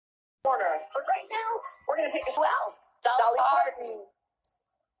corner. But right now, we're going to take a Who else? Dolly Parton.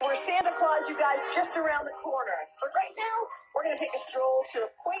 We're Santa Claus, you guys, just around the corner. But right now, we're going to take a stroll through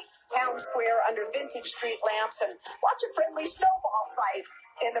a quaint town square under vintage street lamps and watch a friendly snowball fight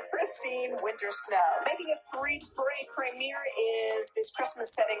in the pristine winter snow. Making its parade premiere is this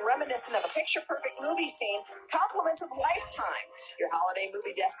Christmas setting reminiscent of a picture-perfect movie scene, compliments of Lifetime, your holiday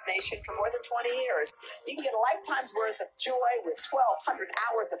movie destination for more than 20 years. You can get a lifetime's worth of joy with 1,200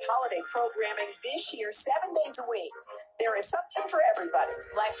 hours of holiday programming this year, 7 days a week. There is something for everybody.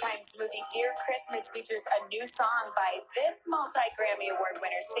 Lifetime's movie Dear Christmas features a new song by this multi-Grammy Award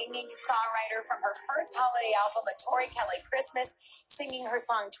winner, singing-songwriter from her first holiday album, A Tori Kelly Christmas, singing her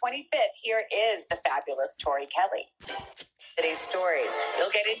song 25th. Here is the fabulous Tori Kelly. Today's stories.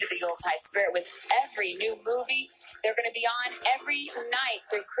 You'll get into the Yuletide spirit with every new movie. They're going to be on every night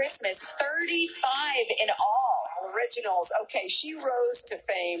through Christmas, 35 in all. Originals. Okay, she rose to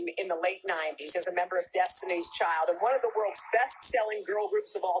fame in the late 90s as a member of Destiny's Child and one of the world's best-selling girl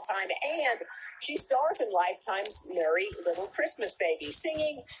groups of all time. And she stars in Lifetime's Merry Little Christmas Baby,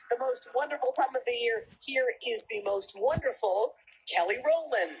 singing the most wonderful time of the year. Here is the most wonderful Kelly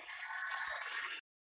Rowland.